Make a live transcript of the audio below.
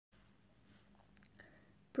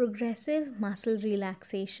Progressive muscle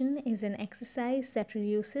relaxation is an exercise that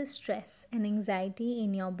reduces stress and anxiety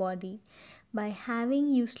in your body by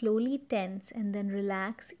having you slowly tense and then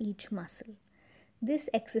relax each muscle. This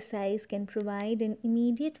exercise can provide an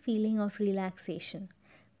immediate feeling of relaxation,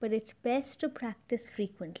 but it's best to practice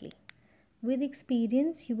frequently. With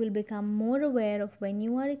experience, you will become more aware of when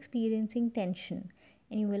you are experiencing tension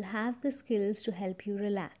and you will have the skills to help you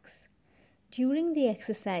relax. During the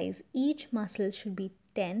exercise, each muscle should be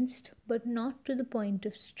tensed but not to the point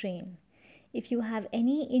of strain. If you have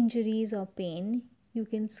any injuries or pain, you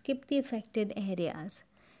can skip the affected areas.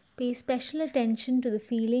 Pay special attention to the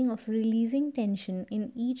feeling of releasing tension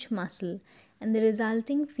in each muscle and the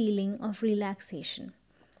resulting feeling of relaxation.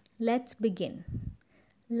 Let's begin.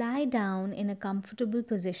 Lie down in a comfortable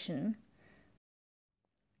position.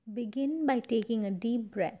 Begin by taking a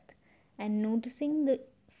deep breath and noticing the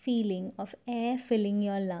feeling of air filling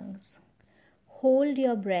your lungs. Hold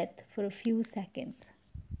your breath for a few seconds.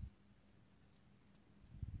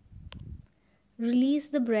 Release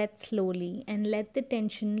the breath slowly and let the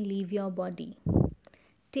tension leave your body.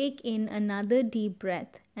 Take in another deep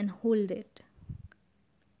breath and hold it.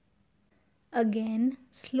 Again,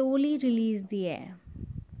 slowly release the air.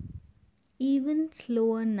 Even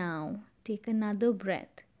slower now, take another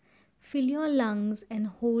breath. Fill your lungs and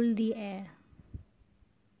hold the air.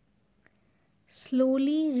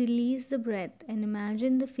 Slowly release the breath and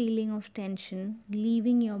imagine the feeling of tension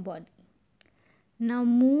leaving your body. Now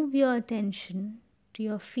move your attention to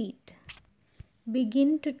your feet.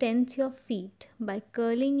 Begin to tense your feet by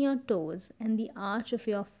curling your toes and the arch of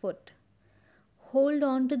your foot. Hold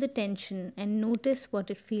on to the tension and notice what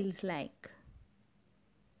it feels like.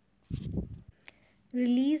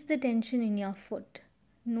 Release the tension in your foot.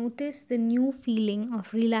 Notice the new feeling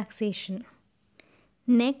of relaxation.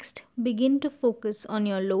 Next, begin to focus on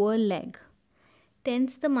your lower leg.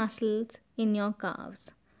 Tense the muscles in your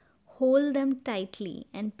calves. Hold them tightly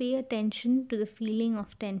and pay attention to the feeling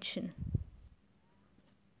of tension.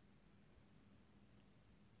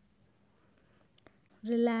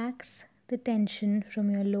 Relax the tension from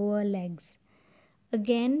your lower legs.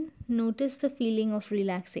 Again, notice the feeling of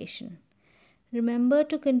relaxation. Remember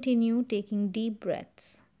to continue taking deep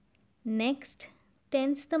breaths. Next,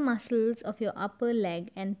 tense the muscles of your upper leg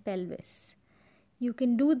and pelvis. You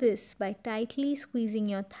can do this by tightly squeezing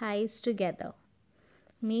your thighs together.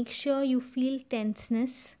 Make sure you feel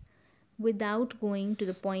tenseness without going to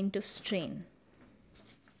the point of strain.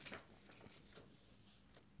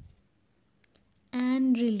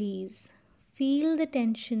 And release. Feel the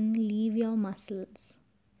tension leave your muscles.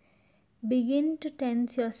 Begin to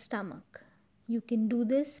tense your stomach. You can do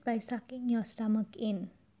this by sucking your stomach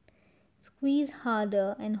in. Squeeze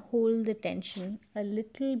harder and hold the tension a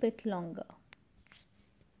little bit longer.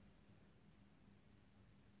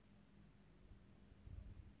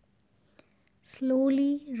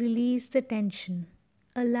 Slowly release the tension.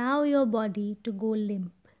 Allow your body to go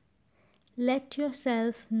limp. Let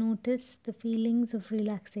yourself notice the feelings of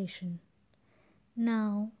relaxation.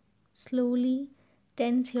 Now, slowly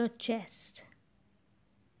tense your chest.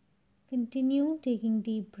 Continue taking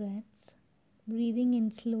deep breaths, breathing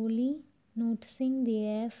in slowly, noticing the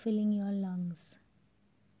air filling your lungs.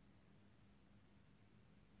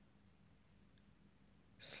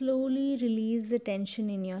 Slowly release the tension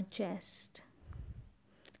in your chest.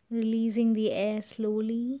 Releasing the air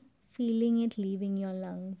slowly, feeling it leaving your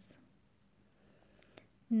lungs.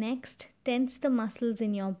 Next, tense the muscles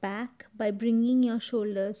in your back by bringing your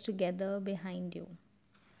shoulders together behind you.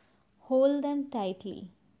 Hold them tightly.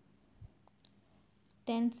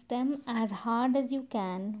 Tense them as hard as you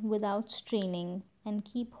can without straining and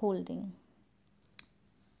keep holding.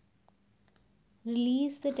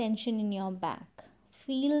 Release the tension in your back.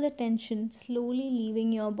 Feel the tension slowly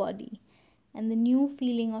leaving your body and the new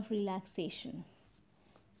feeling of relaxation.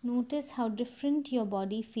 Notice how different your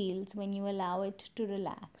body feels when you allow it to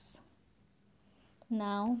relax.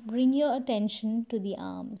 Now bring your attention to the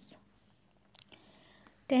arms.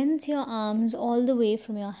 Tense your arms all the way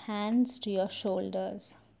from your hands to your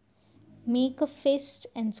shoulders. Make a fist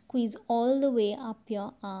and squeeze all the way up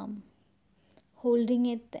your arm, holding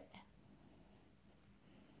it there.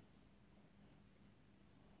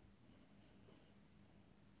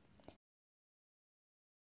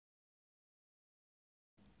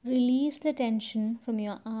 Release the tension from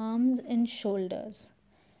your arms and shoulders.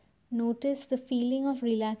 Notice the feeling of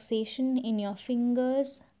relaxation in your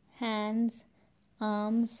fingers, hands,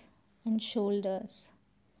 arms, and shoulders.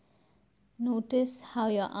 Notice how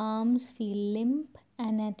your arms feel limp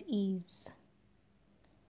and at ease.